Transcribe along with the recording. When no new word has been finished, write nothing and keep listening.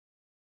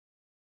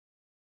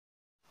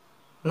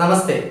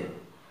Namaste.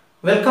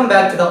 Welcome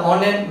back to the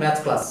online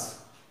maths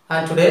class.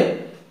 And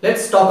today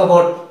let's talk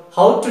about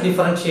how to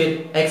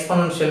differentiate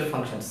exponential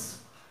functions.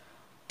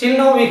 Till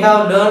now we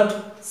have learnt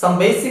some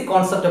basic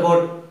concept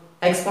about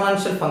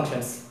exponential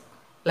functions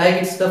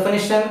like its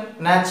definition,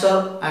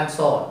 nature and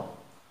so on.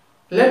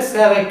 Let's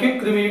have a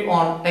quick review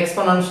on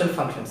exponential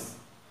functions.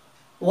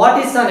 What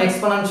is an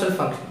exponential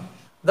function?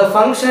 The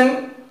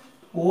function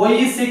y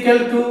is equal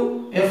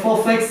to f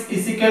of x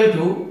is equal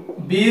to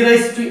b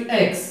raised to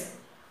x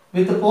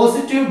with a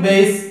positive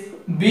base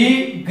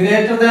b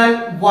greater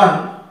than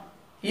 1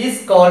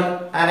 is called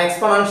an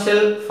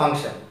exponential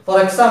function.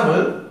 For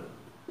example,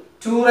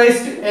 2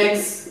 raised to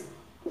x,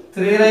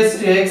 3 raised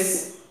to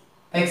x,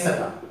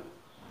 etc.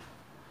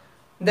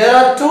 There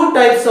are two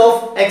types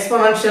of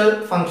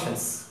exponential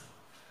functions.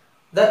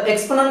 The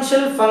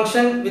exponential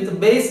function with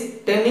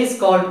base 10 is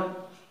called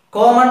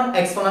common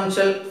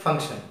exponential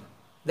function.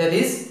 That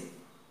is,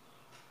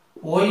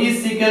 y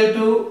is equal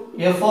to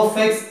f of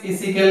x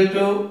is equal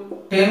to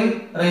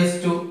 10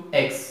 raised to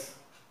x.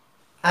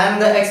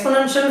 And the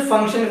exponential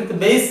function with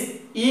base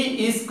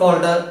e is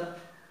called a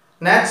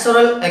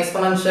natural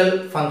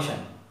exponential function.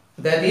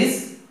 That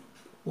is,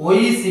 y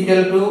is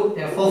equal to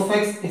f of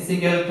x is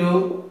equal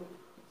to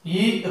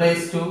e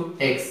raised to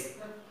x.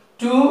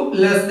 2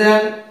 less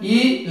than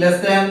e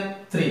less than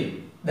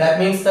 3. That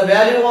means the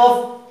value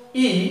of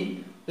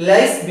e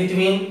lies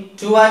between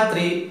 2 and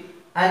 3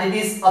 and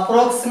it is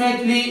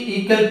approximately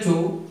equal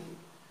to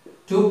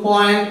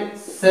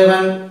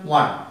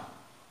 2.71.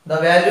 The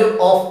value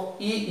of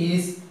e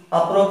is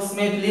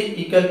approximately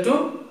equal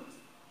to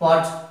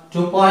what?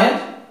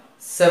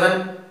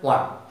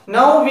 2.71.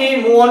 Now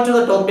we move on to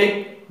the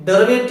topic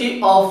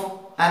derivative of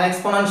an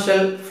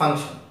exponential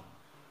function.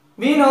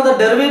 We know the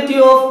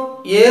derivative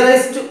of a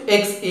raised to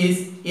x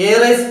is a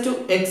raised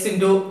to x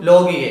into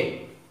log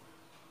a.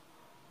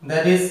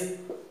 That is,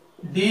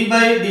 d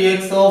by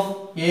dx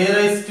of a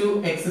raised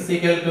to x is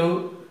equal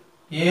to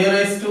a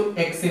raised to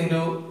x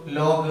into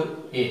log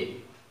a.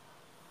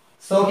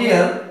 So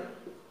here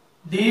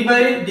d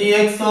by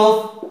dx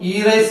of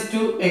e raised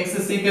to x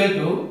is equal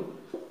to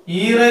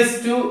e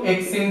raised to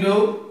x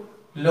into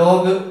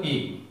log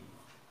e.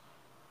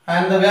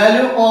 And the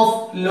value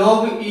of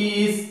log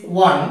e is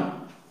 1.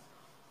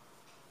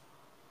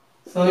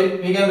 So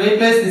we can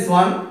replace this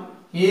one,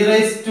 e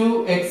raised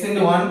to x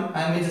into 1,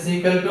 and which is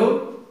equal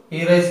to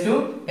e raised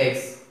to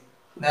x.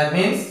 That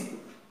means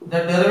the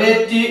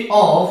derivative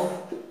of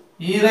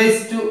e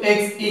raised to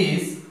x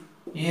is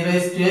e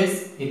raised to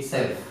x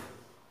itself.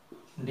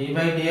 D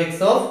by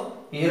dx of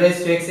e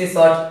raised to x is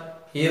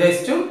what? E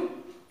raised to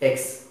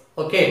x.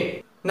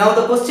 Okay. Now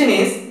the question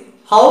is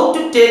how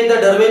to take the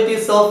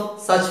derivatives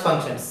of such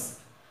functions.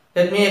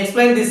 Let me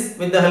explain this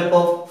with the help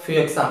of few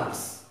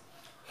examples.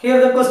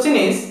 Here the question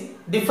is,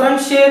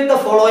 differentiate the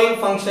following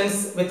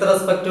functions with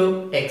respect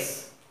to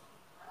x.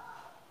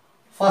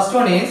 First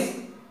one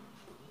is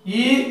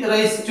e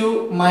raised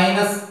to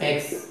minus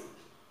x.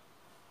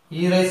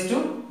 E raised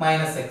to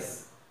minus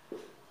x.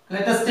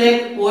 Let us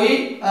take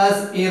y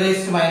as e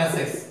raised to minus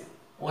x.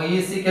 Y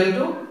is equal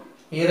to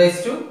e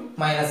raised to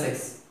minus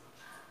x.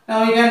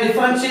 Now we can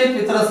differentiate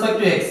with respect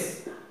to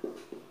x.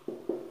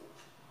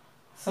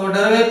 So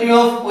derivative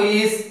of y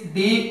is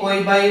dy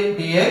by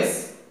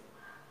dx,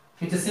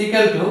 which is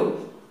equal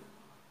to,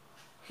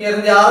 here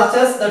in the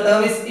RHS the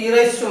term is e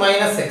raised to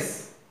minus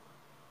x.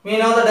 We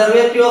know the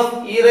derivative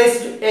of e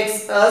raised to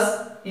x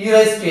as e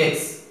raised to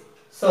x.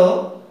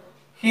 So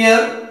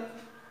here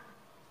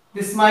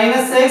this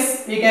minus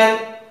x we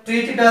can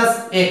treat it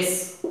as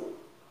x.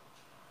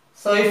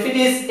 So if it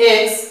is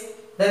x,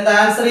 then the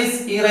answer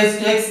is e raised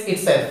to x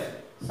itself.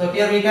 So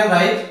here we can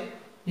write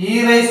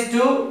e raised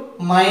to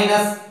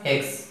minus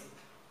x,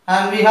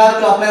 and we have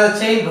to apply the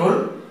chain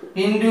rule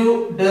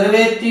into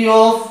derivative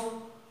of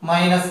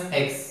minus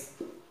x.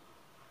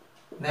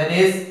 That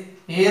is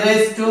e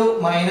raised to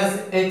minus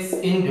x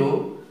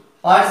into,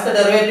 what's the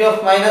derivative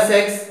of minus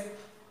x?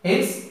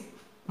 It's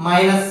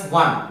minus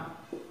 1.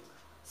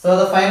 So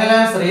the final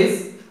answer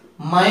is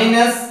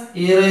minus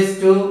e raised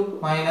to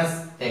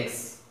minus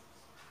x.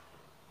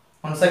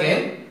 Once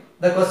again,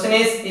 the question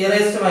is e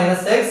raised to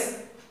minus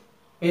x.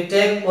 We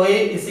take y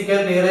is equal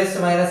to e raised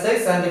to minus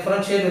x and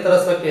differentiate with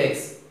respect to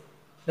x.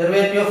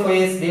 Derivative of y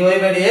is dy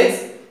by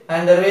dx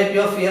and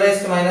derivative of e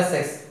raised to minus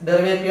x.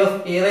 Derivative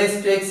of e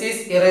raised to x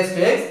is e raised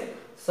to x.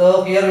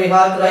 So here we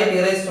have to write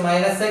e raised to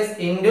minus x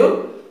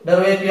into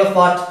derivative of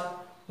what?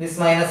 This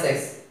minus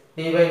x,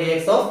 d by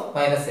dx of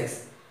minus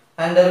x.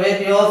 And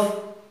derivative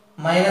of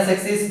minus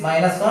x is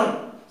minus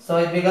 1. So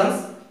it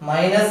becomes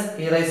minus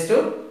e raised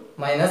to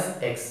minus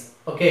x.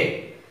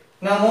 Okay.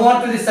 Now move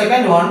on to the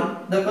second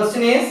one. The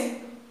question is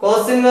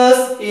cos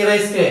inverse e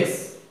raised to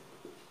x.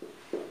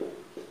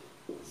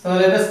 So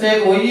let us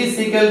take y is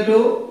equal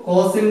to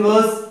cos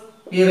inverse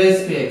e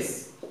raised to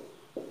x.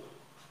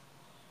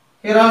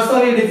 Here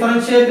also we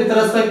differentiate with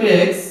respect to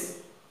x.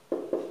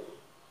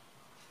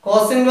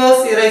 Cos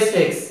inverse e raised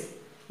to x.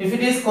 If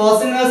it is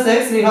cos inverse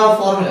x, we have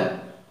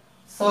formula.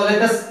 So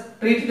let us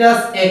treat it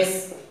as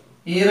x.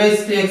 E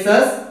raised to x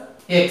as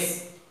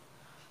x.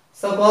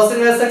 So cos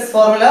inverse x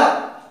formula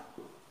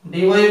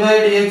dy by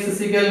dx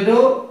is equal to,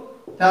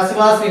 last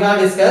class we have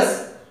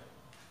discussed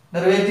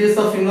derivatives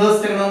of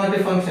inverse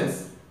trigonometric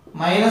functions,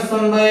 minus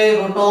 1 by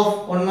root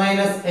of 1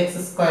 minus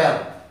x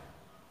square.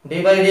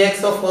 D by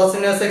dx of cos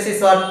inverse x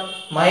is what?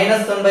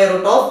 Minus 1 by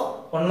root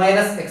of 1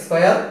 minus x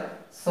square.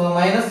 So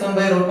minus 1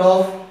 by root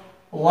of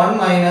 1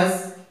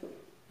 minus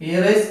e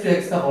raised to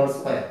x the whole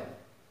square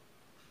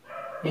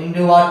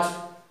into what?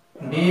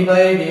 D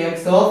by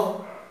dx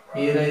of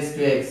e raised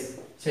to x.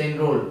 Chain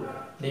rule.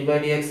 D by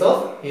dx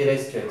of e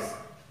raised to x.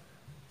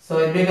 So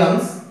it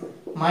becomes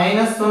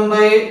minus 1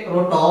 by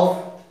root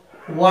of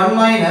 1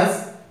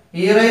 minus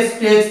e raised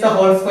to x the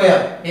whole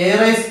square. A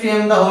raised to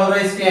m the whole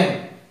raised to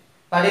n.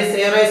 What is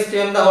a raised to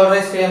m the whole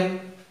raised to n?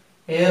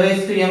 A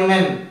raised to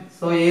mn.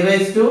 So e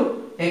raised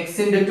to x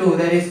into 2,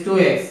 that is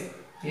 2x.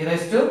 E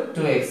raised to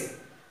 2x.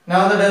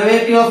 Now the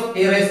derivative of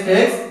e raised to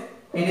x,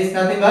 it is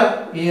nothing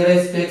but e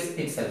raised to x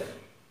itself.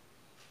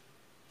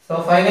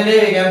 So finally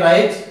we can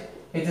write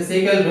which is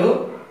equal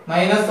to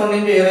minus 1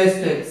 into e raised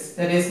to x,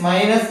 that is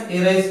minus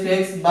e raised to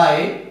x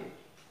by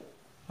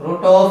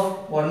root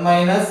of 1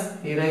 minus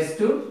e raised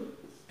to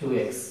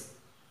 2x.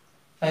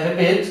 I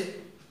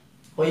repeat,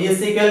 y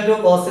is equal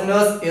to cos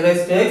inverse e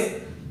raised to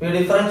x. We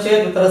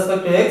differentiate with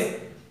respect to x.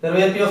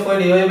 Derivative of y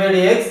dy by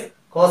dx.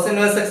 Cos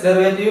inverse x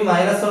derivative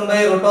minus 1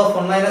 by root of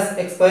 1 minus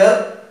x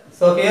square.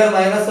 So here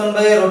minus 1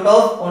 by root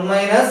of 1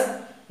 minus,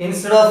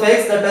 instead of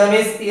x the term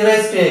is e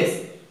raised to x.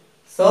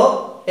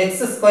 So x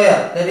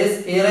square, that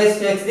is e raised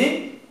to x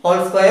the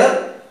whole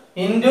square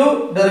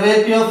into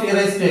derivative of e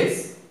raised to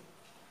x.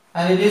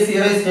 And it is e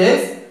raised to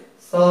x.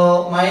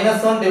 So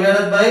minus 1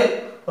 divided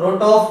by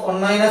root of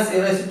 1 minus e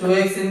raised to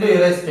 2x into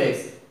e raised to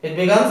x. It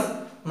becomes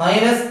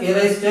minus e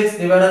raised to x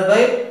divided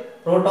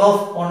by root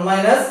of 1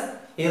 minus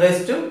e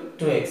raised to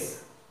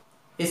 2x.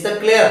 Is that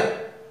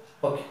clear?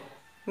 Okay.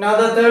 Now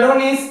the third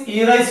one is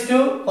e raised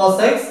to cos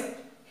x.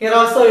 Here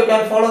also you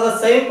can follow the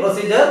same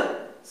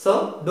procedure.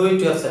 So do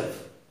it yourself.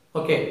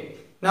 Okay.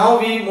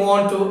 Now we move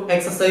on to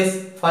exercise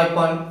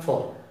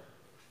 5.4.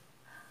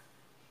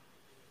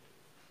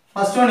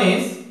 First one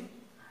is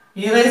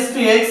e raised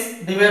to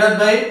x divided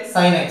by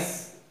sin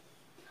x.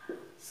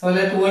 So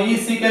let y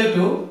is equal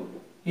to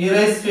e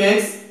raised to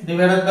x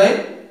divided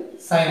by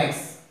sin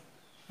x.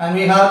 And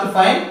we have to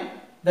find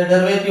the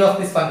derivative of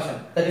this function,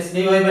 that is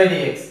dy by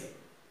dx.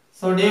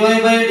 So dy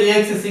by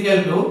dx is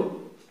equal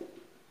to,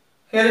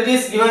 here it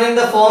is given in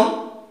the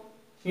form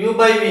u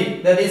by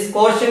v, that is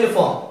quotient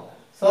form.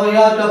 So you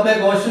have to apply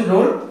quotient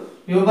rule.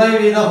 U by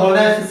v the whole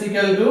dash is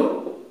equal to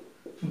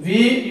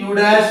v u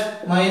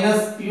dash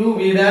minus u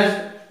v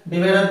dash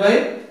divided by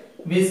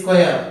v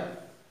square.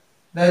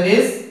 That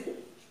is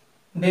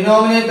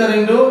denominator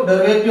into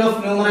derivative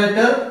of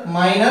numerator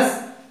minus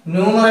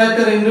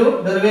numerator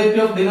into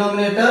derivative of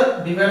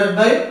denominator divided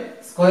by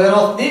square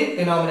of the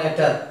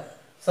denominator.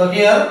 So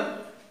here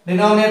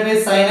denominator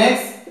is sin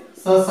x.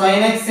 So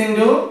sin x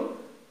into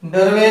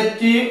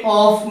derivative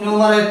of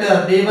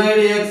numerator d by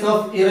dx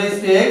of e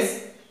raised to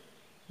x,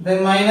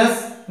 then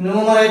minus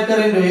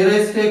numerator into e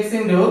raised to x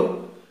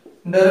into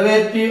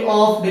derivative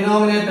of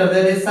denominator,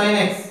 that is sin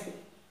x,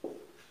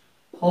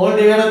 whole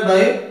divided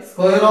by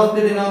square of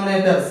the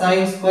denominator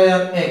sin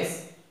square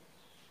x.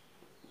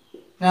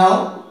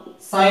 Now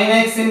sin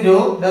x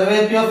into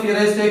derivative of e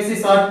raised to x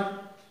is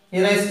what?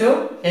 E raised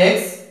to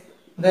x,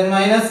 then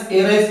minus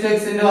e raised to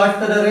x into what's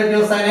the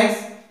derivative of sin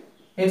x?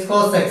 It's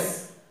cos x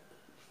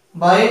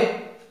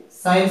by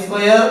sin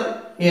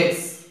square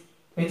x,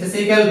 which is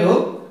equal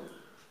to,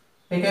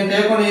 we can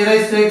take on e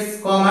raised to x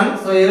common,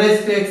 so e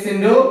raised to x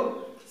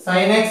into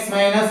sin x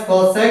minus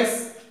cos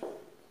x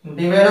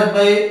divided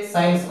by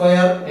sin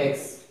square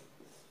x.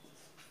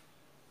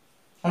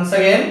 Once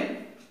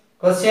again,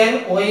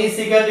 question, y is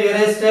equal to e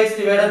raised to x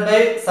divided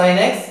by sin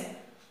x.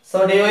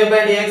 So dy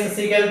by dx is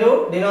equal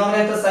to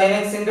denominator sin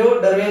x into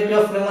derivative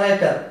of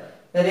numerator,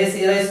 that is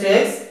e raised to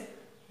x,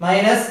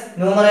 minus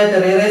numerator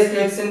e raised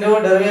to x into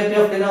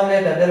derivative of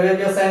denominator,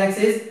 derivative of sin x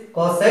is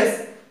cos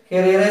x.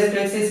 Here e raised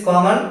to x is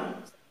common.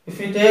 If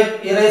we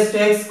take e raised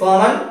to x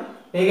common,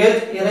 we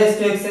get e raised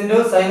to x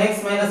into sin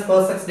x minus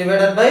cos x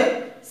divided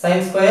by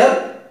sin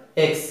square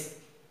x.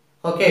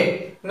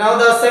 Okay. Now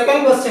the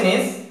second question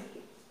is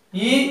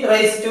e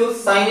raised to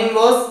sin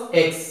inverse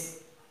x.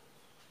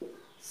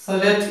 So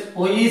let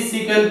y is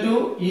equal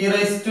to e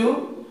raised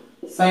to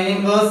sin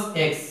inverse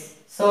x.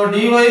 So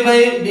dy by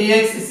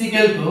dx is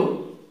equal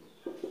to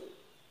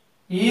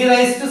e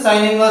raised to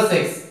sin inverse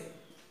x.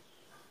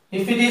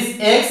 If it is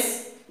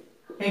x,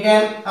 we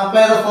can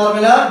apply the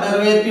formula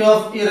derivative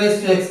of e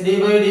raised to x. D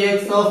by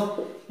dx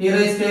of e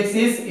raised to x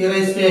is e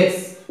raised to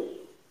x.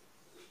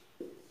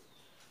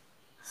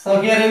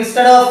 So here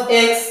instead of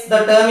x,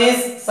 the term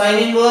is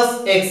sin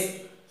inverse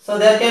x. So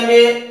that can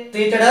be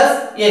treated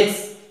as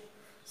x.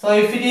 So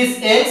if it is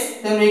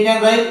x, then we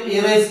can write e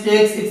raised to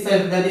x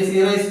itself, that is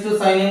e raised to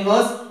sin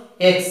inverse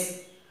x,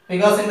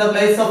 because in the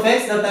place of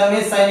x the term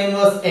is sin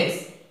inverse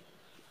x.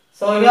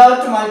 So we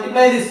have to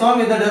multiply this one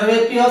with the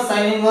derivative of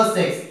sin inverse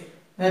x,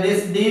 that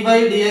is d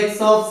by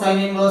dx of sin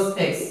inverse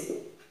x.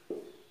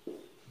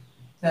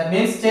 That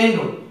means chain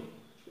rule.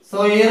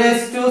 So e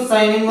raised to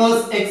sin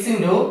inverse x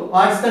into,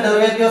 what's the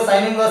derivative of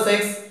sin inverse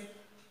x?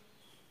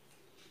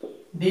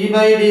 D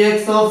by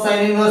dx of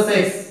sin inverse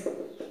x.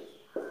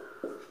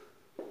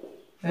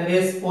 That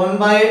is 1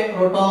 by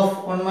root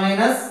of 1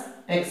 minus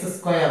x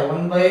square.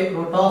 1 by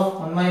root of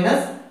 1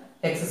 minus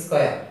x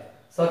square.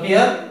 So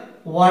here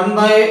 1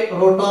 by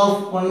root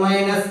of 1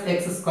 minus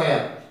x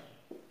square.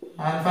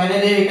 And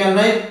finally we can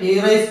write e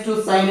raised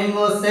to sin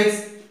inverse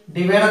x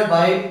divided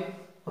by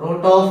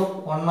root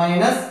of 1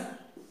 minus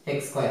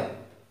x square.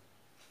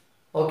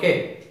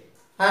 Okay.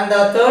 And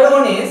the third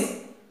one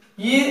is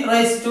e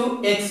raised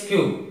to x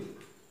cube.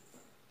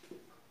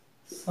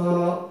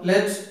 So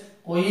let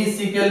y is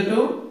equal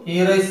to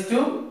e raised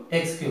to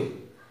x cube.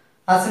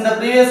 As in the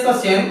previous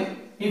question,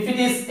 if it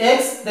is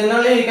x, then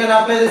only we can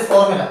apply this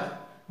formula.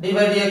 D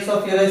by dx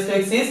of e raised to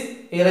x is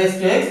e raised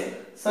to x.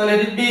 So let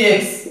it be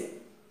x.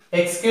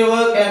 X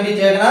cube can be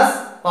taken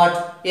as part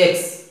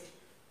x.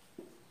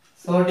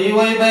 So dy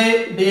by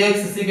dx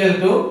is equal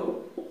to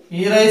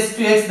e raised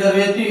to x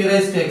derivative e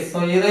raised to x.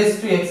 So e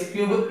raised to x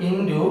cube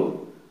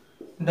into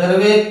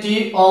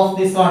derivative of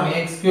this one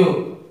x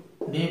cube,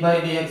 d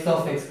by dx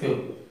of x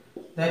cube.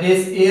 That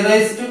is e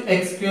raised to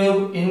x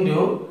cube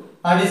into,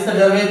 what is the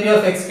derivative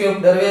of x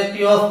cube?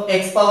 Derivative of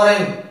x power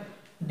n.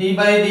 D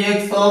by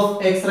dx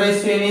of x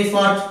raised to n is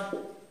what?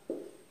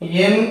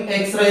 N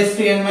x raised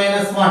to n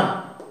minus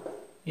 1.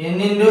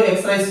 N into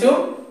x raised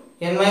to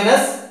n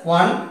minus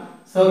 1.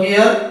 So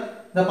here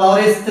the power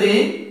is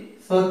 3.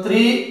 So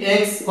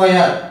 3x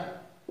square.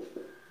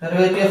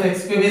 Derivative of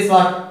x cube is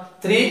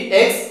what?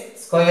 3x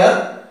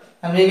square.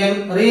 And we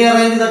can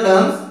rearrange the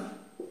terms.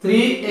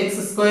 3x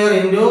square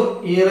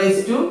into e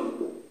raised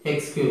to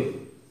x cube.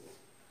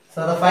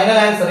 So the final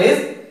answer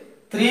is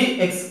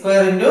 3x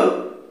square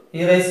into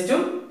e raised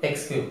to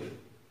x cube.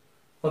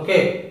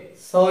 Okay.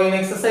 So in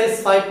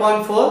exercise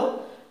 5.4,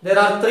 there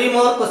are 3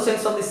 more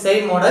questions of the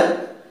same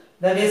model.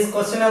 That is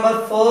question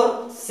number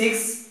 4,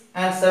 6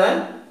 and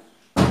 7.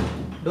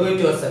 Do it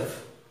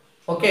yourself.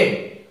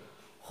 Okay.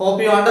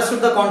 Hope you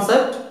understood the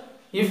concept.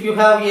 If you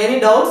have any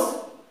doubts,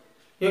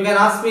 you can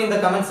ask me in the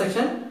comment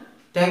section.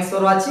 Thanks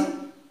for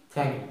watching.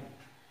 Thank you.